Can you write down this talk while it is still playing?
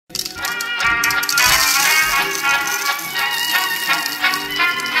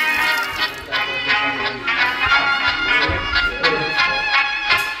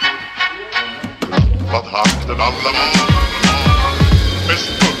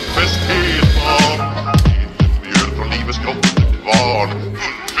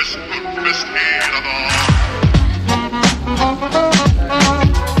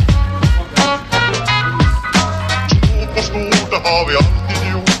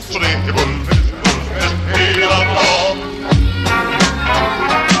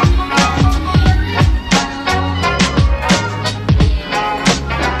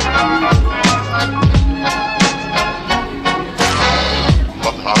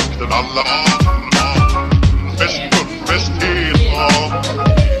takten alla varma. Mest full, mest heta.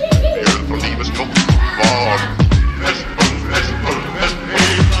 Mjöl från livets kroppsval. Mest full, mest full, mest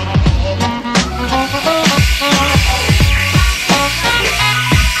heta.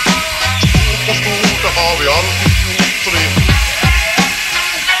 Och stort, där har vi allt. Så det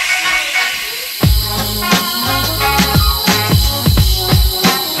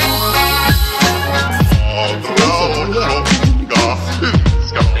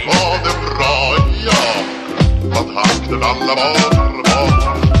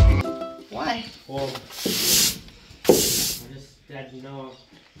Why? Well, Dad,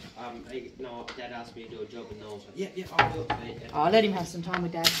 Dad asked me to do a job, and no one's like, yeah, I'll do it, mate. Yeah. I'll let him have some time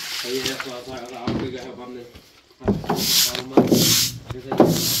with Dad. So yeah, that's why I was like, I'm gonna go help Mum then.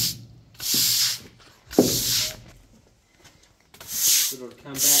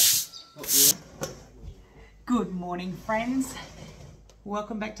 Come back, help you. Good morning, friends.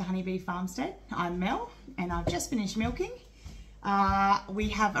 Welcome back to Honeybee Farmstead. I'm Mel, and I've just finished milking. We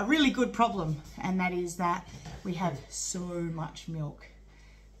have a really good problem, and that is that we have so much milk,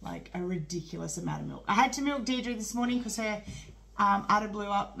 like a ridiculous amount of milk. I had to milk Deirdre this morning because her udder blew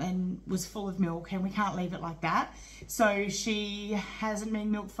up and was full of milk, and we can't leave it like that. So she hasn't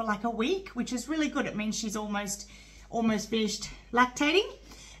been milked for like a week, which is really good. It means she's almost finished lactating,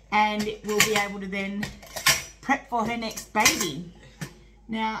 and we'll be able to then prep for her next baby.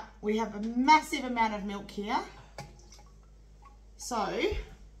 Now, we have a massive amount of milk here. So,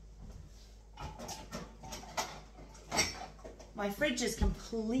 my fridge is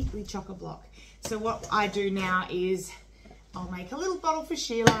completely chock-a-block. So what I do now is I'll make a little bottle for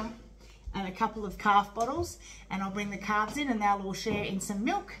Sheila and a couple of calf bottles, and I'll bring the calves in and they'll all share in some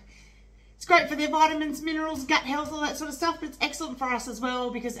milk. It's great for their vitamins, minerals, gut health, all that sort of stuff, but it's excellent for us as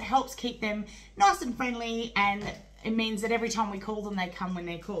well because it helps keep them nice and friendly, and it means that every time we call them, they come when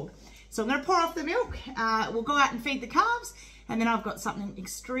they're called. So I'm going to pour off the milk. We'll go out and feed the calves, and then I've got something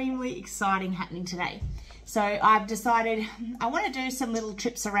extremely exciting happening today. So I've decided I want to do some little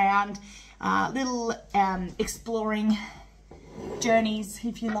trips around, little exploring journeys,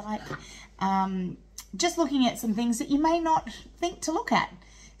 if you like. Just looking at some things that you may not think to look at.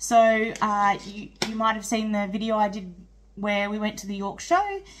 So you might have seen the video I did where we went to the York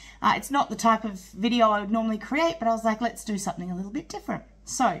show. It's not the type of video I would normally create, but I was like, let's do something a little bit different.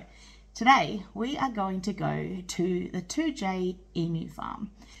 So today we are going to go to the Toodyay Emu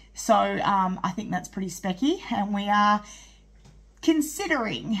Farm. So I think that's pretty specky, and we are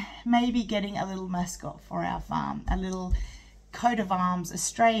considering maybe getting a little mascot for our farm, a little coat of arms,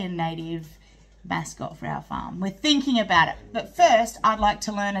 Australian native mascot for our farm. We're thinking about it, but first I'd like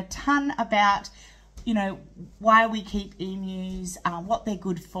to learn a ton about, you know, why we keep emus, what they're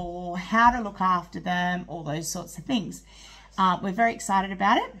good for, how to look after them, all those sorts of things. We're very excited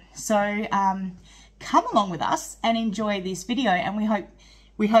about it, so come along with us and enjoy this video, and we hope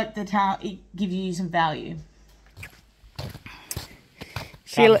that it gives you some value.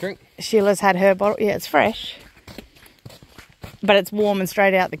 Sheila's had her bottle. Yeah, it's fresh, but it's warm and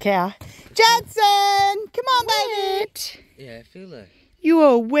straight out the cow. Judson, come on, baby. Yeah, I feel it. You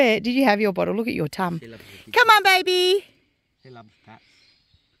are wet. Did you have your bottle? Look at your tum. Come on, baby. He loves cats.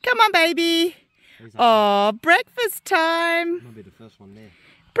 Come on, baby. Oh, breakfast time. Might be the first one there.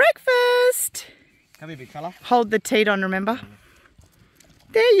 Breakfast. Come here, big fella. Hold the teat on, remember?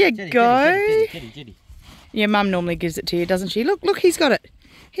 There you go. Jetty. Your mum normally gives it to you, doesn't she? Look, he's got it.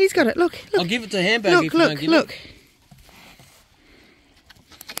 He's got it. Look. I'll give it to Hamburger if you don't give look. it.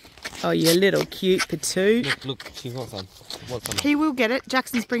 Oh, you little cute patoot. Look, she wants some. He will get it.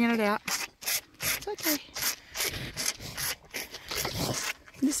 Jackson's bringing it out. It's okay.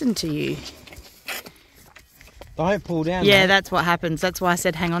 Listen to you. Don't pull down. Yeah, mate. that's what happens. That's why I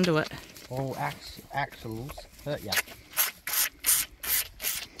said hang on to it. Oh, axles hurt ya.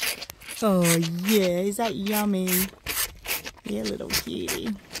 Oh, yeah. Is that yummy? Yeah, little cutie.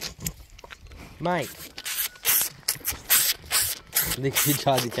 Mate. Nick, you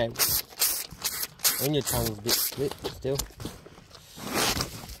tried the cable. And your tongue's a bit split still.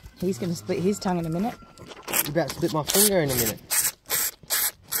 He's going to split his tongue in a minute. You're about to split my finger in a minute.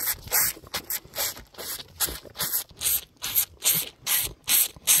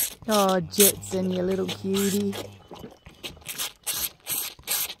 Oh, Jetson, you little cutie.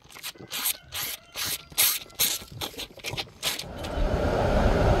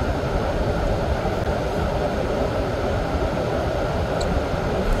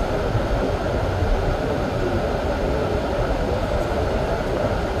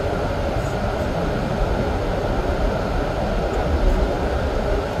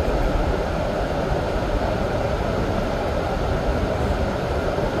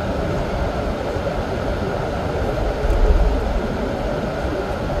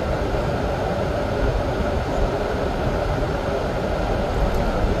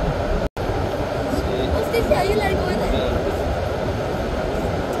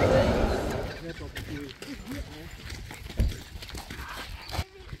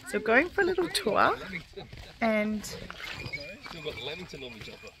 So going for a little tour, and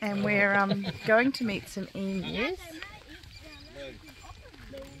we're going to meet some emus.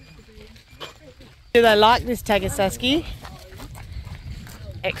 Do they like this Tagasaski?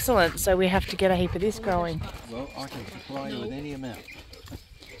 Excellent, so we have to get a heap of this growing. Well, I can supply you with any amount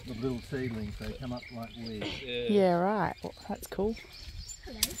of little seedlings. They come up like weeds. Yeah, right. Well, that's cool.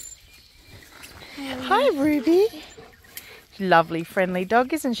 Hi, Ruby. Lovely, friendly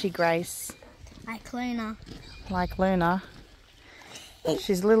dog, isn't she, Grace? Like Luna. Like Luna.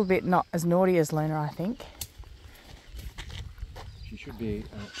 She's a little bit not as naughty as Luna, I think. She should be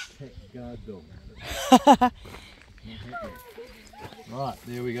a pet guard dog. Right,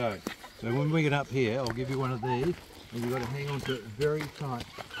 there we go. So when we get up here, I'll give you one of these, and you've got to hang on to it very tight,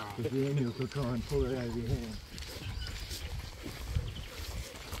 because the emus will try and pull it out of your hand.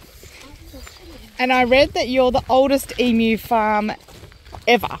 And I read that you're the oldest emu farm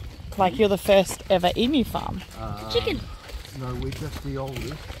ever. Like you're the first ever emu farm. Chicken. No, we're just the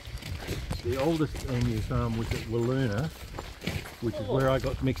oldest. The oldest emu farm was at Wiluna, which is where I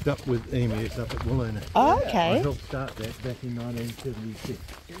got mixed up with emus up at Wiluna. Oh, I okay. helped start that back in 1976.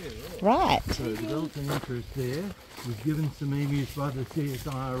 Right. So developed an interest there. Was given some emus by the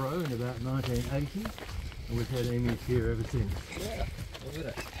CSIRO in about 1980, and we've had emus here ever since.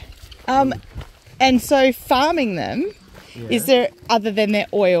 And so farming them, is there, other than their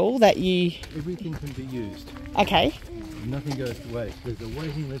oil that you... Everything can be used. Okay. Nothing goes to waste. There's a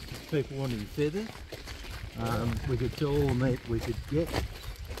waiting list of people wanting feathers. We could sell all the meat we could get.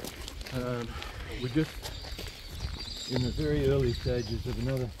 We're just in the very early stages of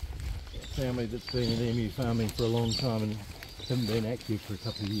another family that's been in emu farming for a long time and haven't been active for a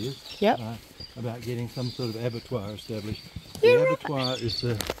couple of years. Yep. About getting some sort of abattoir established. The abattoir is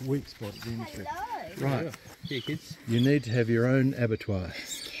the weak spot of the industry. Right. Yeah, kids. You need to have your own abattoir.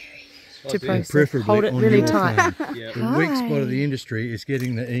 To process. Preferably Hold it on really your tight. farm. The weak spot of the industry is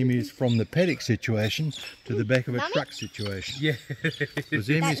getting the emus from the paddock situation to the back of a truck situation. Yeah. Because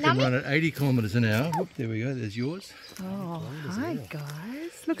emus can run at 80 kilometres an hour. Whoop, there we go, there's yours. Oh, hi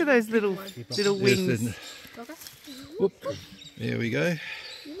guys. Look at those little wings. Whoop, there we go.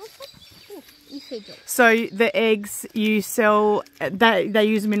 So the eggs you sell, they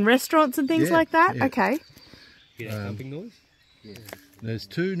use them in restaurants and things Yeah, like that? yeah. Okay. Hear that thumping noise? Yeah. There's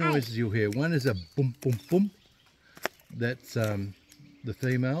two noises you'll hear. One is a boom, boom, boom. That's the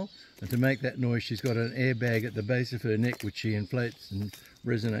female. And to make that noise, she's got an airbag at the base of her neck, which she inflates and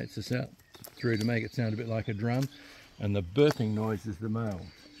resonates the sound through to make it sound a bit like a drum. And the birthing noise is the male.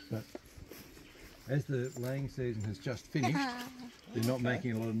 But as the laying season has just finished, they're not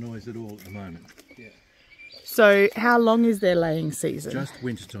making a lot of noise at all at the moment. Yeah. So how long is their laying season? Just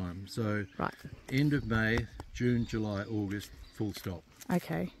winter time. So Right. end of May, June, July, August, full stop.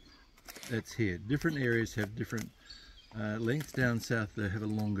 Okay. That's here. Different areas have different lengths. Down south they have a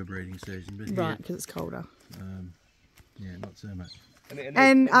longer breeding season, but Right, here, because it's colder. yeah, not so much.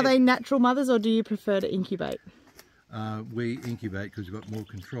 And are they natural mothers or do you prefer to incubate? We incubate because we've got more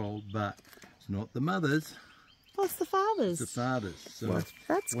control, but it's not the mothers, Oh, it's the fathers. it's the fathers. So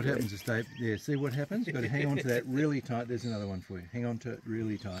That's what good. happens is they, see what happens? You've got to hang on to that really tight. There's another one for you. Hang on to it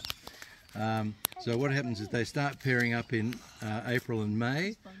really tight. So what happens is they start pairing up in April and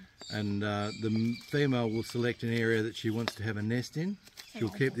May, and the female will select an area that she wants to have a nest in. She'll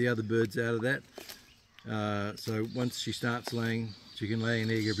keep the other birds out of that. So once she starts laying, she can lay an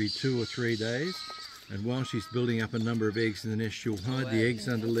egg every 2 or 3 days, and while she's building up a number of eggs in the nest, she'll hide the eggs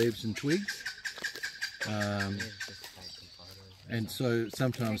under leaves and twigs. And so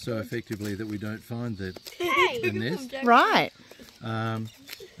sometimes so effectively that we don't find the nest. Right.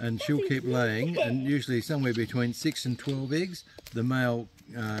 And she'll keep laying, and usually somewhere between 6 and 12 eggs. The male,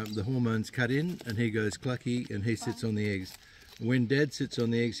 the hormones cut in, and he goes clucky, and he sits on the eggs. When Dad sits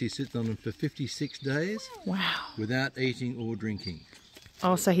on the eggs, he sits on them for 56 days. Wow. Without eating or drinking.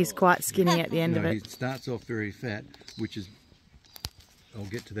 Oh, so he's quite skinny at the end of No, he it. starts off very fat, which is, I'll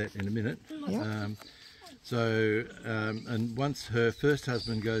get to that in a minute. Yep. And once her first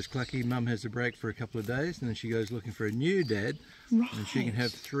husband goes clucky, Mum has a break for a couple of days, and then she goes looking for a new dad, and she can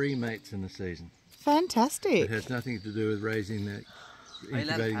have 3 mates in the season. Fantastic. It has nothing to do with raising the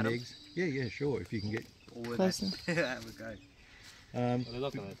incubating eggs. Yeah, sure, if you can get Closer. There we go. They're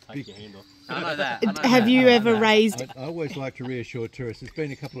not going to take your hand off. I know that. Have you ever raised... I always like to reassure tourists. It's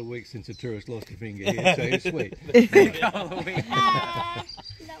been a couple of weeks since a tourist lost a finger here, so you're sweet. That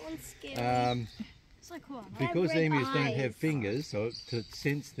one's scary. So cool. Because emus don't have fingers so to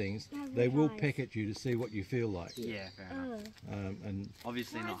sense things, they will peck at you to see what you feel like. Yeah, fair enough. And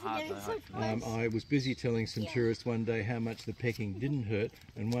Obviously not hard though, hopefully. I was busy telling some tourists one day how much the pecking didn't hurt,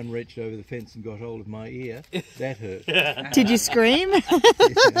 and one reached over the fence and got hold of my ear. That hurt. Did you scream? No,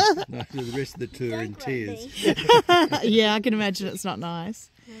 the rest of the tour in tears. Yeah, I can imagine it's not nice.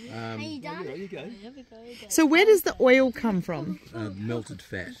 Are you done? There you go. So where does the oil come from? Melted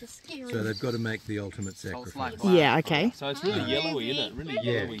fat. So they've got to make the ultimate sacrifice. Yeah, okay. So it's really yellowy, isn't it? Really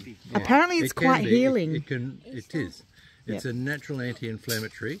yellowy. Yeah. Apparently it's It can quite be. healing. It is. It's a natural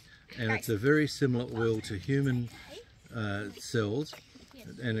anti-inflammatory, and it's a very similar oil to human cells,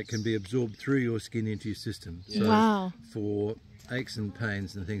 and it can be absorbed through your skin into your system. So Wow. for aches and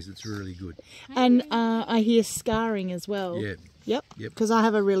pains and things, it's really good. And I hear scarring as well. Yeah. Yep. Yep. Because I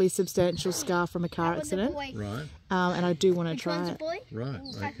have a really substantial scar from a car accident, Right. and I do want to Which try one's a it. boy? Right.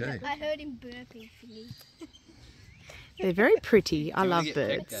 Okay. I heard him burping for me. They're very pretty. I love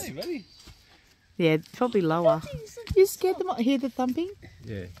birds. Yeah, probably lower. You scared them? Hear the thumping?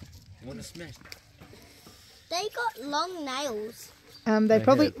 Yeah. You want to smash? They got long nails. They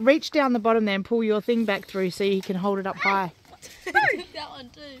probably reach down the bottom there and pull your thing back through so you can hold it up high. That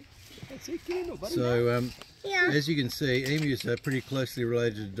one too. So, as you can see, emus are pretty closely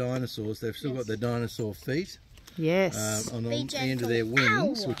related to dinosaurs. They've still got their dinosaur feet. Yes. On the end of their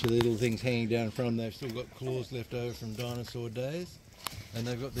wings, which are the little things hanging down from, they've still got claws left over from dinosaur days. And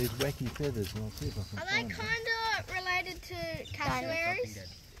they've got these wacky feathers, and I'll see if I can Are they find them. kind of related to cassowaries?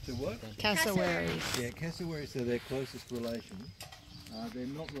 To what? Cassowaries. Yeah, cassowaries are their closest relation. They're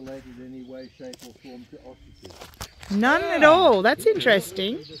not related in any way, shape or form to ostriches. None at all. That's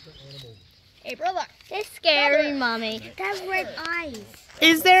interesting. Hey, brother. They're scary, Mummy. They have red eyes.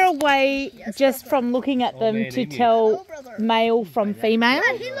 Is there a way, just from looking at them, to tell male from female?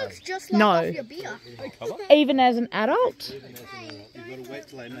 He looks just like No. off your beer. Even as an adult? You've got to wait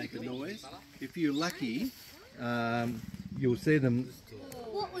till they make a noise. If you're lucky, you'll see them.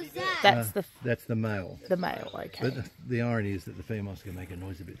 What was that? That's the male. the male, okay. But the irony is that the females can make a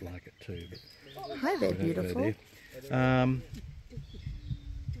noise a bit like it too. But Hi there, beautiful.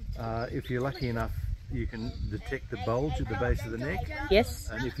 if you're lucky enough, you can detect the bulge at the base of the neck. Yes.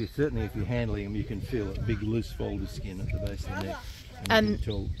 And if you're handling them, you can feel a big loose fold of skin at the base of the neck. And you can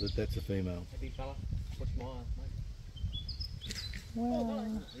tell that that's a female. wow.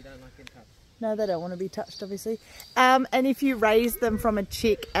 No, they don't want to be touched, obviously. And if you raise them from a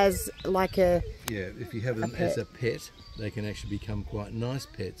chick as like a... Yeah, if you have them as a pet, they can actually become quite nice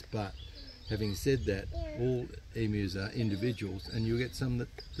pets. But having said that, all emus are individuals, and you'll get some that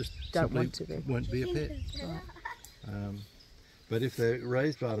just Don't simply want to be. won't be a pet. But if they're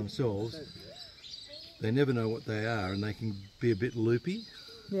raised by themselves, they never know what they are, and they can be a bit loopy,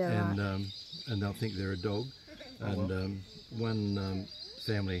 Yeah, right. and they'll think they're a dog. And one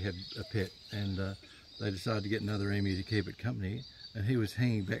family had a pet, and they decided to get another emu to keep it company, and he was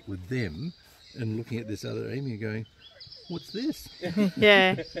hanging back with them and looking at this other emu going, "What's this?"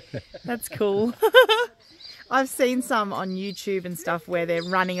 Yeah, that's cool. I've seen some on YouTube and stuff where they're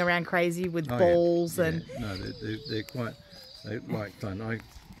running around crazy with balls and... No, they like fun. I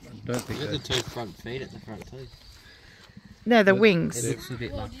don't think Look at the two front feet at the front too. No, the wings. It looks a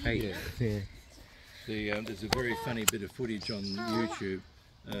bit like feet. Yeah. There's a very funny bit of footage on YouTube.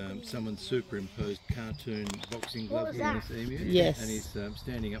 Someone superimposed cartoon boxing gloves on this emu, Yes. and he's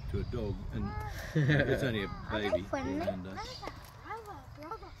standing up to a dog, and it's only a baby. And,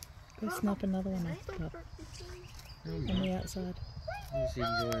 Go snap another one off, Bob, on the outside. Just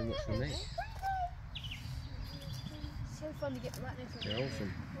enjoying watching me. So fun to get right next to They're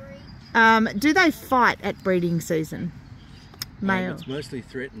awesome. Do they fight at breeding season? Male. it's mostly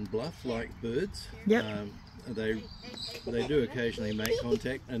threat and bluff, like birds. Yep. They do occasionally make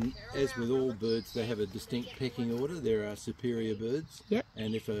contact, and as with all birds, they have a distinct pecking order. There are superior birds, Yep.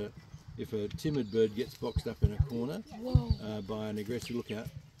 and if a timid bird gets boxed up in a corner by an aggressive, look out.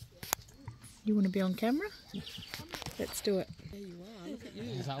 You want to be on camera? Let's do it. There you are, look at you.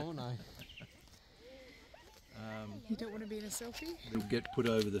 Is that all now? You don't want to be in a selfie? He'll get put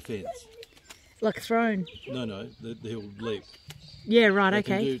over the fence. Like thrown? No, he'll leap. Yeah, right, They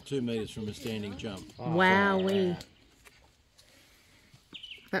can okay. do 2 metres from a standing jump. Wowee.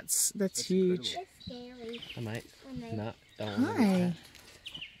 That's huge. scary. Hi mate. No, don't want Hi.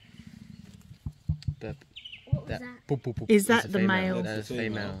 burp. What was That that? boop, boop, boop. Is That's that a the female. male? That is It's a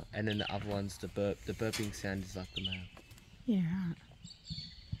female. female. And then the other one's the burp. The burping sound is like the male. Yeah, right.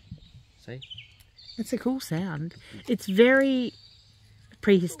 See? It's a cool sound. It's very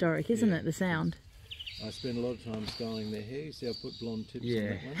prehistoric, isn't it, the sound? I spend a lot of time styling their hair. You see I put blonde tips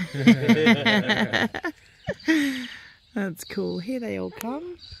Yeah. on that one? That's cool. Here they all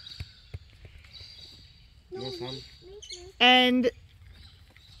come. You want some? And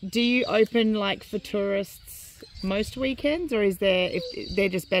do you open like for tourists most weekends, or is there, if they're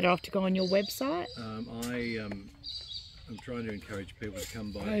just better off to go on your website? I'm trying to encourage people to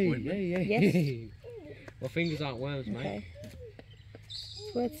come by Hey, appointment. Yes. Well, fingers aren't worms, mate. Okay.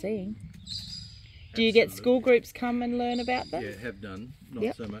 It's worth seeing. Do you get school groups come and learn about them? Yeah, have done. Not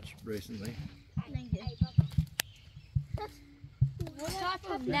Yep. so much recently. What type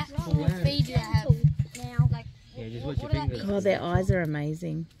of natural feed do they have now? Like, Yeah, just watch your fingers. Oh, their eyes are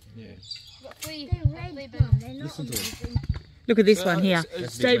amazing. Yeah. what feed? Listen to them. Look at this one here.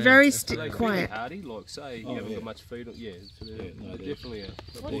 It's Stay big very man. quiet. hardy, like say you haven't got much feed on. Yeah, so they're no, they're- definitely a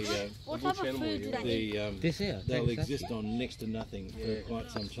What type of food do they eat? This here. They'll Thanks, exist on next to nothing for quite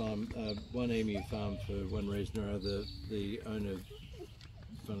some time. One emu farm, for one reason or other, the owner,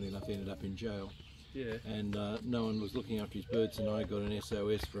 funnily enough, ended up in jail. yeah. And no one was looking after his birds, and I got an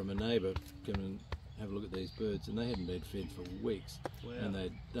SOS from a neighbour, come and have a look at these birds, and they hadn't been fed for weeks. Wow. And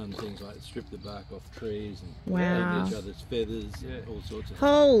they'd done things like strip the bark off trees and Wow. eat each other's feathers, Yeah. and all sorts of things.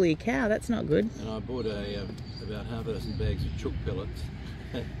 Holy cow, that's not good. And I bought about half a dozen bags of chook pellets,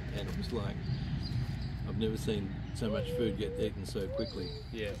 and it was like, I've never seen so much food get eaten so quickly.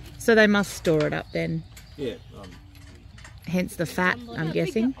 Yeah. So they must store it up then, Yeah, hence the fat, I'm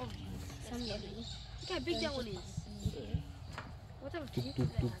guessing. Look how big that one is. What type of feed do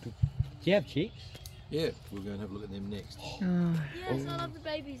they have? Do you have chicks? yeah, we'll go and have a look at them next. Oh, Yes, I love the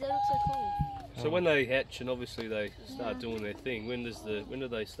babies. They look so cool. So when they hatch and obviously they start doing their thing, when do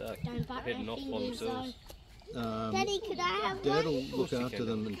they start heading off by themselves? Daddy, could I have Dad will course look you after can.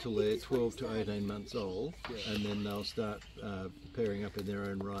 them until they're 12 to 18 months old, and then they'll start pairing up in their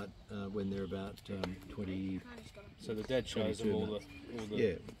own right when they're about 20. So the dad shows them all the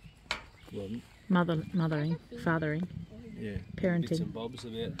Yeah, well, mothering, fathering, yeah. bits parenting. and bobs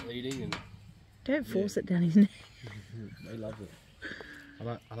about eating and Don't force it down his neck. They love it.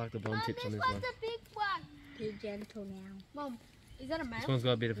 I like the blonde tips on this one. the big one? Be gentle now. Mom, is that a This male? one's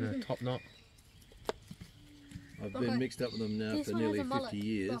got a bit of a top knot. I've been mixed up with them now This for one has nearly a mullet. 50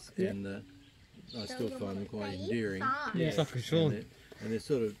 years, and I still find them quite endearing. Yeah. It's like a And Sean. they're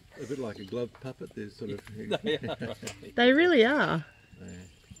sort of a bit like a glove puppet. They're sort of. They really are.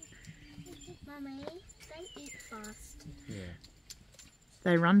 Mummy, they eat fast. Yeah.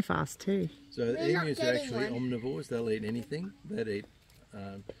 They run fast too. So the We're not emus are getting actually one. omnivores. They'll eat anything. They'd eat.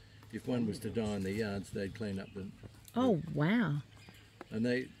 If one was to die in the yards, they'd clean up them, Oh, wow. and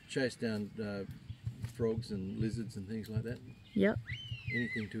they chase down frogs and lizards and things like that. Yep.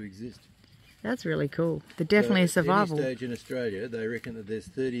 Anything to exist. That's really cool. They're definitely a So survival. At any stage in Australia, they reckon that there's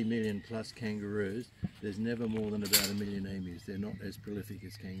 30 million plus kangaroos. There's never more than about 1 million emus. They're not as prolific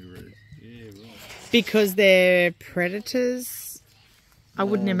as kangaroos. yeah, right. Because they're predators. I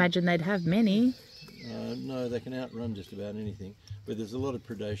wouldn't imagine they'd have many No, they can outrun just about anything, but there's a lot of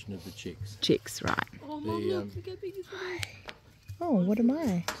predation of the chicks. chicks, right? Oh, The, Mom, look, um, look how big this one is. Oh, what am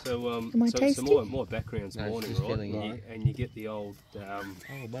I? So Am I so tasty? my background's No, it's mining, just right? feeling And right. you get the old Oh,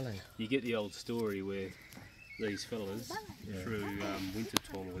 well, you get the old story where these fellas through winter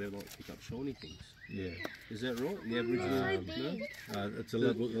time or whatever like pick up shiny things. Yeah, Is that right? The Aboriginal? No? it's a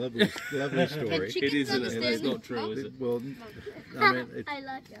lovely story. It is, isn't it? understand It's not it. true, is it? Well, I mean, I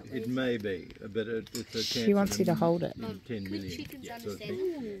like it. it may be, but it's a chance. She wants you to hold it. in 10 million. Chickens sort of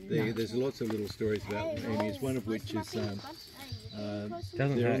understand. thing. There's lots of little stories about emus. One of which is Doesn't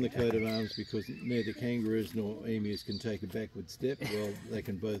they're on hurt. the coat of arms because neither kangaroos nor emus can take a backward step. Well, they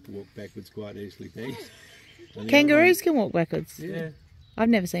can both walk backwards quite easily, thanks. And the Kangaroos can walk backwards. other one- Yeah. I've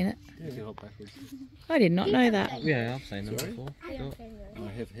never seen it. You can hop backwards. I did not know that. Yeah, I've seen them Sorry? before. Sure. I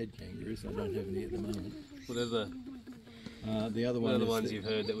have had kangaroos. I don't have any at the moment. What are the The other what one are the is ones you've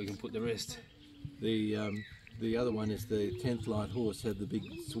heard that we can put the rest? the other one is the 10th light horse had the big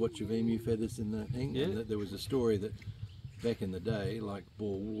swatch of emu feathers in the thing. Yeah. And that there was a story that back in the day, like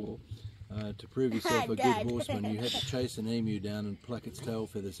Boer War, to prove yourself a good horseman, you had to chase an emu down and pluck its tail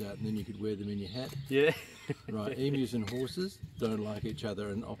feathers out, and then you could wear them in your hat. Yeah. Right, emus and horses don't like each other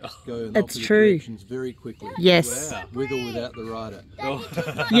and go in That's opposite true. directions very quickly. Yes. Wow. With or without the rider.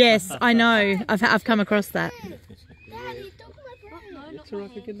 Yes, I know. I've come across that. Daddy, took my brain. It's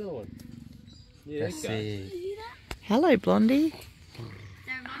alright, pick another one. Yeah, Let's okay. see. Hello, Blondie.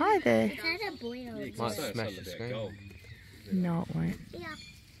 Hi there. Is that a boy or a You can Might say smash something the about screen. gold. No, it won't. Yeah,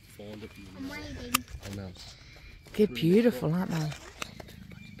 Find it. I'm waiting. Oh, no. They're beautiful, aren't they?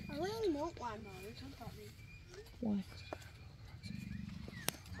 I really want one though. Why?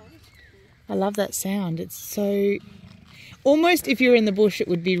 I love that sound. It's so... Almost if you're in the bush, it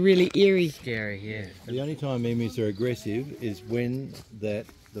would be really eerie. Scary, yeah. The only time emus are aggressive is when the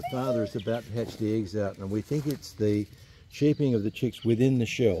father is about to hatch the eggs out, and we think it's the sheeping of the chicks within the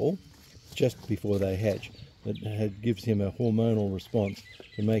shell just before they hatch that gives him a hormonal response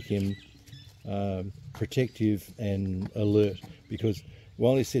to make him protective and alert, because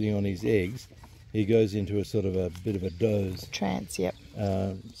while he's sitting on his eggs he goes into a sort of a bit of a doze. Trance, yep.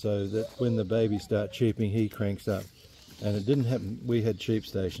 So that when the babies start cheeping, he cranks up. And it didn't happen, we had sheep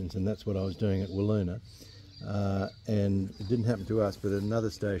stations, and that's what I was doing at Walloona. And it didn't happen to us, but at another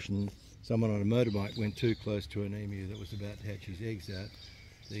station, someone on a motorbike went too close to an emu that was about to hatch his eggs out.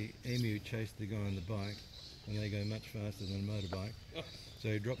 The emu chased the guy on the bike, and they go much faster than a motorbike. So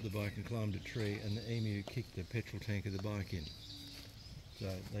he dropped the bike and climbed a tree, and the emu kicked the petrol tank of the bike in. So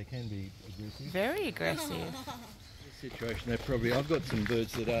they can be aggressive. Very aggressive. Situation, they probably, I've got some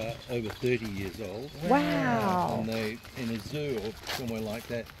birds that are over 30 years old. Wow. And they, in a zoo or somewhere like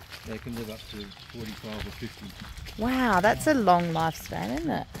that, they can live up to 45 or 50. Wow, that's a long lifespan, isn't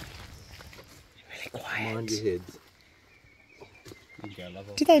it? Really quiet. Mind your heads.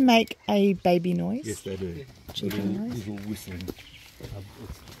 Do they make a baby noise? Yes, they do. Cheeping noise? Little whistling.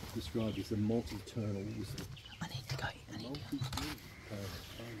 It's described as a multi-tonal whistle. I need to go. I need to go.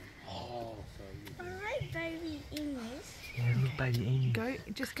 Alright, baby emus. Yeah, little baby emu. Go,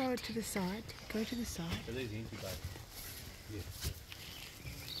 just go to the side. Go to the side. So these incubate.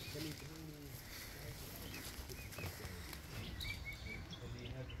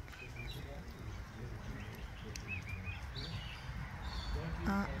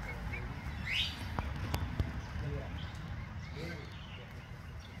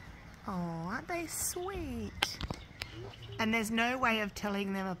 Oh, aren't they sweet? And there's no way of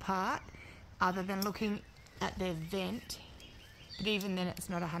telling them apart other than looking at their vent. But even then it's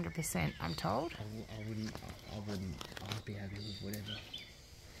not 100%, I'm told. I'd be happy with whatever.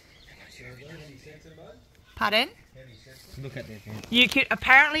 Pardon? Look at their vent. You could,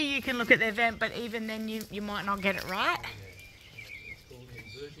 apparently you can look at their vent, but even then you might not get it right. It's called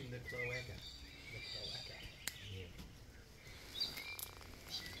inverting the cloaca.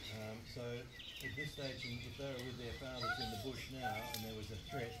 So at this stage, if they were with their fathers in the bush now and there was a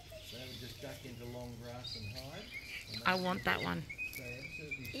threat, they would just duck into long grass and hide. And I want that one. they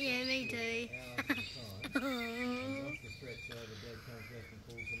absolutely Yeah, me too. hours at a time. And once the threat's over, Dad comes back and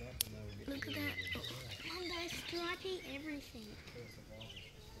pulls them up, and they will get Look at rid that. of them. Mum, they're striping everything.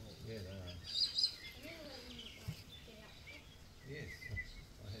 Yeah, they are. Yes,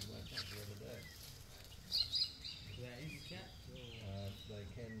 I had one the other day. They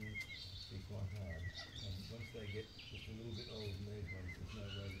can be quite hard. And once they get just a little bit older than these ones, there's no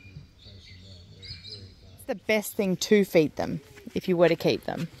way that you chase them down. They're very fast. It's the best thing to feed them if you were to keep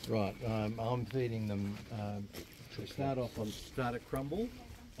them. Right, I'm feeding them, they start off on starter crumble.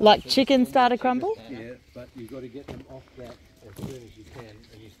 Like chicken starter crumble? Yeah, but you've got to get them off that as soon as you can,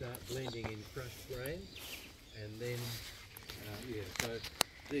 and you start blending in crushed grain, and then, yeah, so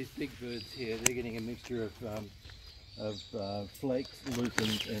these big birds here, they're getting a mixture of flaked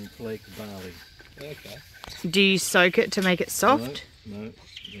lupins and flaked barley. Okay. Do you soak it to make it soft? No,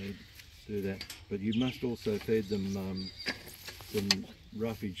 they do that. But you must also feed them some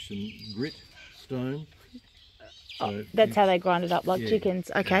roughage, some grit, stone. So That's how they grind it up, like Yeah.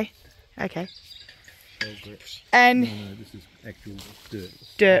 chickens. Okay, okay. No, And this is actual dirt.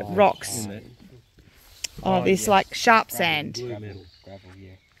 dirt, rocks. In that Oh, this like sharp sand. blue metal. Gravel, yeah.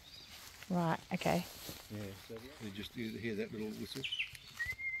 Right, okay. Yeah, so you just hear that little whistle.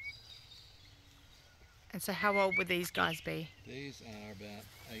 And so how old would these guys be? These are about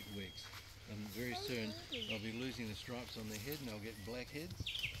 8 weeks, and very soon they'll be losing the stripes on their head, and they'll get black heads.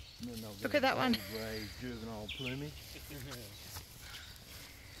 And then they'll get Look at that one. grey juvenile plumage.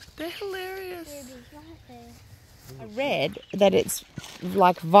 They're hilarious. Baby's right there. I read that it's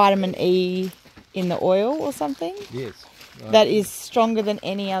like vitamin E in the oil or something. Yes. That is stronger than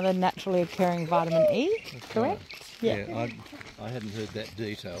any other naturally occurring vitamin E, correct? Yeah, I hadn't heard that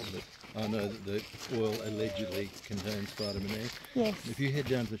detail, but I know that the oil allegedly contains vitamin E. Yes. If you head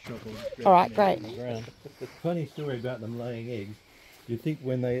down to the shop, I'll grab All right, some great. on the ground. Funny story about them laying eggs. You'd think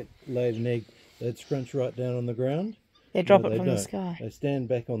when they laid an egg, they'd scrunch right down on the ground. They drop No, it they from the don't. sky. They stand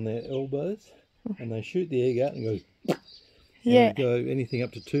back on their elbows and they shoot the egg out and goes. Yeah. And they go anything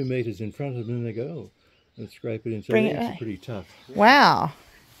up to 2 metres in front of them, and they go, oh, and scrape it in. So Bring the it eggs are back. pretty tough. Wow.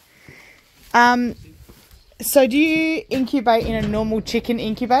 So do you incubate in a normal chicken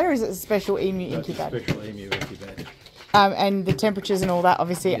incubator, or is it a special emu incubator? Special emu incubator. And the temperatures and all that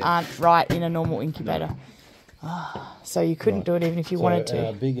obviously aren't right in a normal incubator. So you couldn't do it even if you wanted to.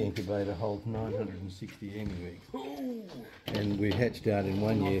 Our big incubator holds 960 emu eggs. And we hatched out in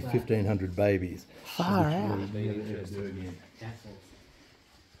 1 year 1,500 babies. Far out. We never ever do again.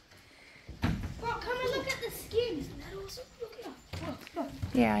 Well, come and look at the skin. Isn't that awesome? Look at it.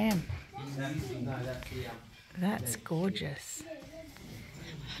 Yeah, I am. That's gorgeous.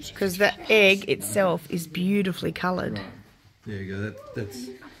 Because the egg itself is beautifully coloured. Right. There you go. That's.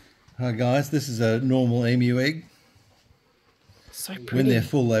 Hi guys, this is a normal emu egg. So pretty. When they're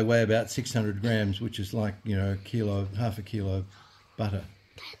full, they weigh about 600 grams, which is like, you know, half a kilo butter.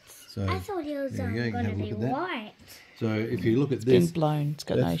 So I thought it was there you go. You can going have to a be look at that. white. So if you look at Been this, blown. It's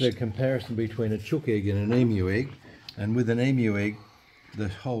got no that's the comparison between a chook egg and an emu egg. And with an emu egg, the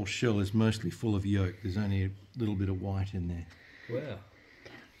whole shell is mostly full of yolk. There's only a little bit of white in there. Wow.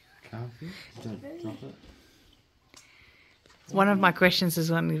 Can't you? Don't drop it. One of my questions is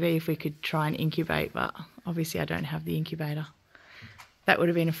going to be if we could try and incubate, but obviously I don't have the incubator. That would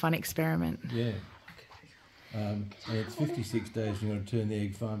have been a fun experiment. Yeah. And it's 56 days and you've got to turn the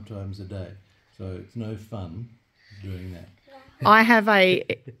egg 5 times a day. So it's no fun doing that. I have a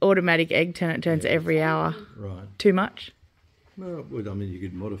automatic egg turn. It turns every hour. Right. Too much? Well, I mean, you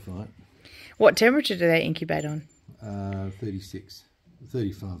could modify it. What temperature do they incubate on? 36.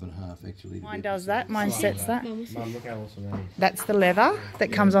 35.5 actually. Mine does that. Mine sets that. Mum, look how awesome that is. That's the leather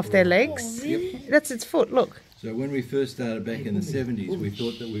that comes off their legs. Yep. That's its foot. Look. So when we first started back in the 70s, we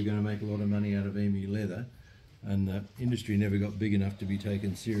thought that we were going to make a lot of money out of emu leather, and the industry never got big enough to be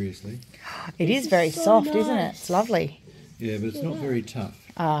taken seriously. It is very soft, isn't it? It's lovely. Yeah, but it's not very tough.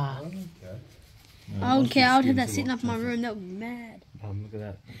 Ah. I don't care. I would have that skin's a sitting lot up in my tougher. room. That would be mad. Mum, look at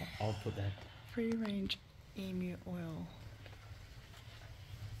that. I'll put that. Free range emu oil.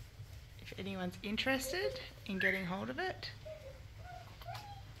 If anyone's interested in getting hold of it,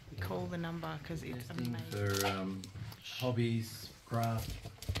 call the number because it's amazing. For hobbies, craft,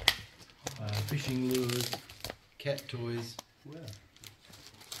 fishing lures, cat toys. Wow.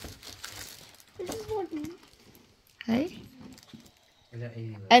 This is what. Hey? Without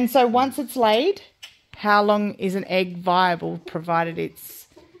eating it. And so once it's laid, how long is an egg viable provided it's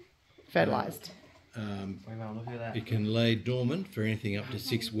fertilised? Wait, Mum, look at that. It can lay dormant for anything up to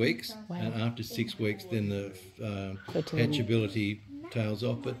 6 weeks, and after 6 weeks, then the hatchability tails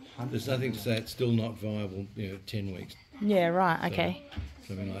off. But there's nothing to say it's still not viable. 10 weeks, Yeah, right, okay.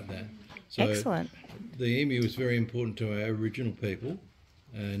 something like that. So Excellent. the emu was very important to our Aboriginal people,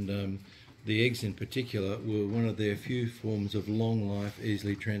 and the eggs in particular were one of their few forms of long life,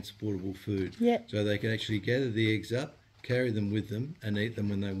 easily transportable food. Yep. So they could actually gather the eggs up, carry them with them, and eat them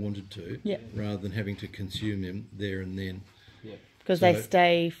when they wanted to, Yep. rather than having to consume them there and then. Because So- they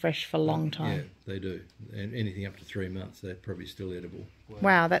stay fresh for a long Yeah, time. they do. And anything up to 3 months, they're probably still edible.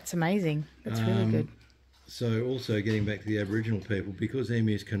 Wow, that's amazing. That's really good. So also getting back to the Aboriginal people, because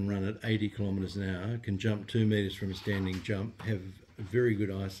emus can run at 80 kilometres an hour, can jump 2 metres from a standing jump, have very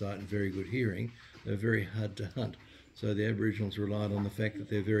good eyesight and very good hearing, they're very hard to hunt. So the Aboriginals relied on the fact that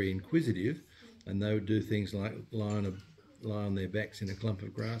they're very inquisitive, and they would do things like lie on their backs in a clump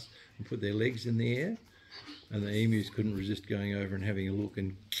of grass and put their legs in the air, and the emus couldn't resist going over and having a look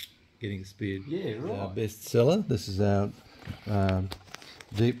and getting speared. Yeah, right. Our best seller, this is our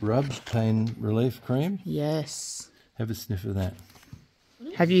deep rubs pain relief cream. Yes. Have a sniff of that.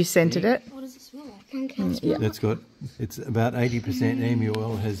 Have you scented it? What does it smell like? That's got, it's about 80% emu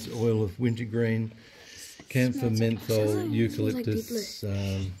oil, has oil of wintergreen, camphor, menthol, eucalyptus.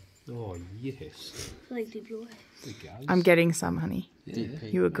 Oh, yes. Like deep blue. I'm getting some, honey. Yeah.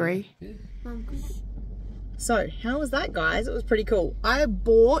 You agree? Mum, So, how was that, guys? It was pretty cool. I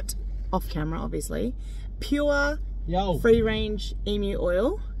bought, off camera obviously, pure free-range emu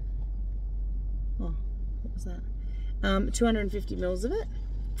oil. Oh, what was that? 250 mils of it.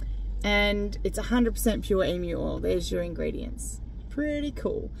 And it's 100% pure emu oil. There's your ingredients. Pretty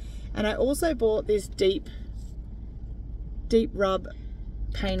cool. And I also bought this deep rub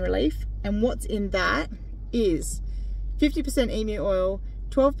pain relief. And what's in that is 50% emu oil,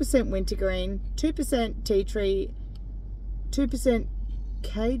 12% wintergreen, 2% tea tree, 2%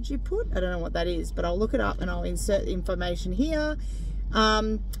 cage you put? I don't know what that is, but I'll look it up and I'll insert the information here.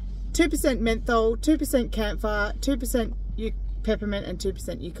 2% menthol, 2% camphor, 2% peppermint and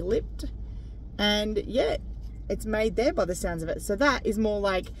 2% eucalypt. And yeah, it's made there by the sounds of it. So that is more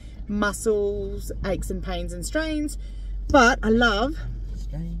like muscles, aches and pains and strains. But I love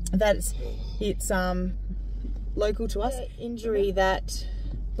that it's local to us. Injury that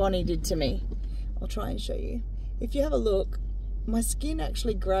Bonnie did to me. I'll try and show you. If you have a look, my skin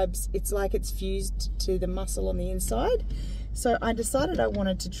actually grabs, it's like it's fused to the muscle on the inside. So I decided I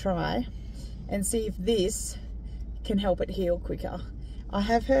wanted to try and see if this can help it heal quicker. I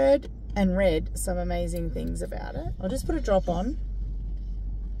have heard and read some amazing things about it. I'll just put a drop on.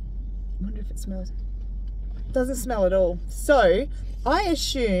 I wonder if it smells. It doesn't smell at all. So I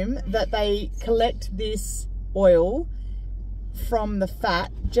assume that they collect this oil from the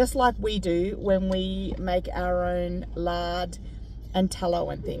fat just like we do when we make our own lard and tallow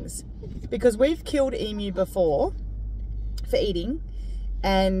and things, because we've killed emu before for eating,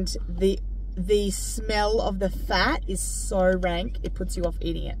 and the smell of the fat is so rank it puts you off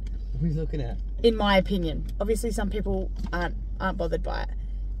eating it. What are you looking at? In my opinion. Obviously some people aren't bothered by it.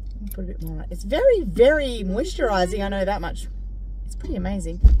 Put a bit more on. It's very, very moisturizing, I know that much. It's pretty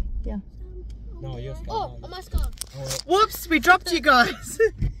amazing. Yeah. No, your scar. Oh, on my scar. Whoops, we dropped you guys.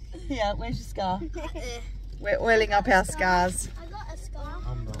 Yeah, where's your scar? We're oiling up our scars. I got a scar.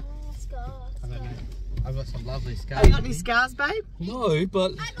 I'm not. Scar. I don't know. I've got some lovely scars. Have you got any scars, babe? No,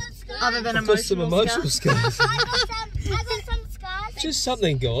 but I got scars. Other than I've got some emotional scars. I got some scars. Just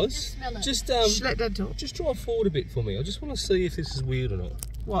something, guys. Just Let Dad talk. just drive forward a bit for me. I just want to see if this is weird or not.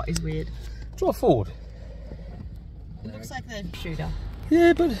 What is weird? Drive forward. It looks like the shooter.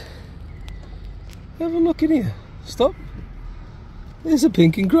 Yeah, but have a look in here. Stop. There's a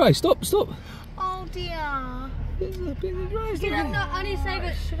pink and grey. Stop, stop. Oh dear. There's a pink and grey. No, I need to save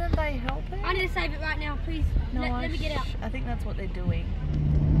it. Shouldn't they help it? I need to save it right now, please. No, let me get out. I think that's what they're doing.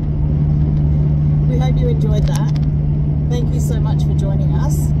 We hope you enjoyed that. Thank you so much for joining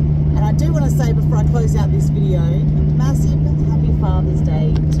us. And I do want to say before I close out this video, a massive happy Father's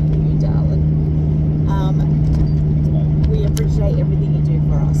Day to you, darling. We appreciate everything you do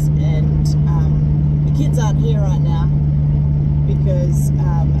for us. And the kids aren't here right now because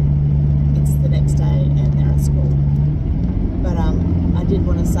it's the next day and they're at school. But I did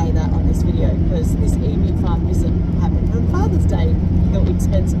want to say that on this video because this emu farm visit happened on Father's Day. We thought we'd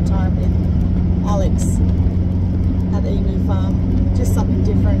spend some time with Alex at the emu farm. Just something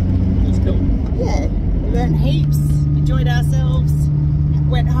different. It's cool. Yeah, we learned heaps, enjoyed ourselves,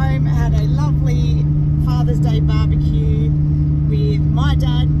 went home, had a lovely Father's Day barbecue with my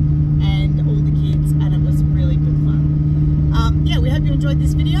dad and all the kids, and it was really good fun. Yeah, we hope you enjoyed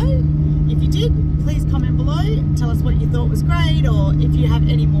this video. If you did, please comment below, tell us what you thought was great, or if you have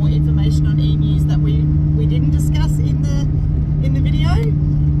any more information on emus that we didn't discuss in the video.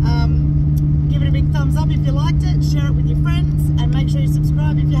 Give it a big thumbs up if you liked it, share it with your friends, and make sure you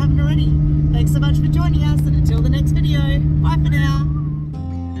subscribe if you haven't already. Thanks so much for joining us, and until the next video, bye for now.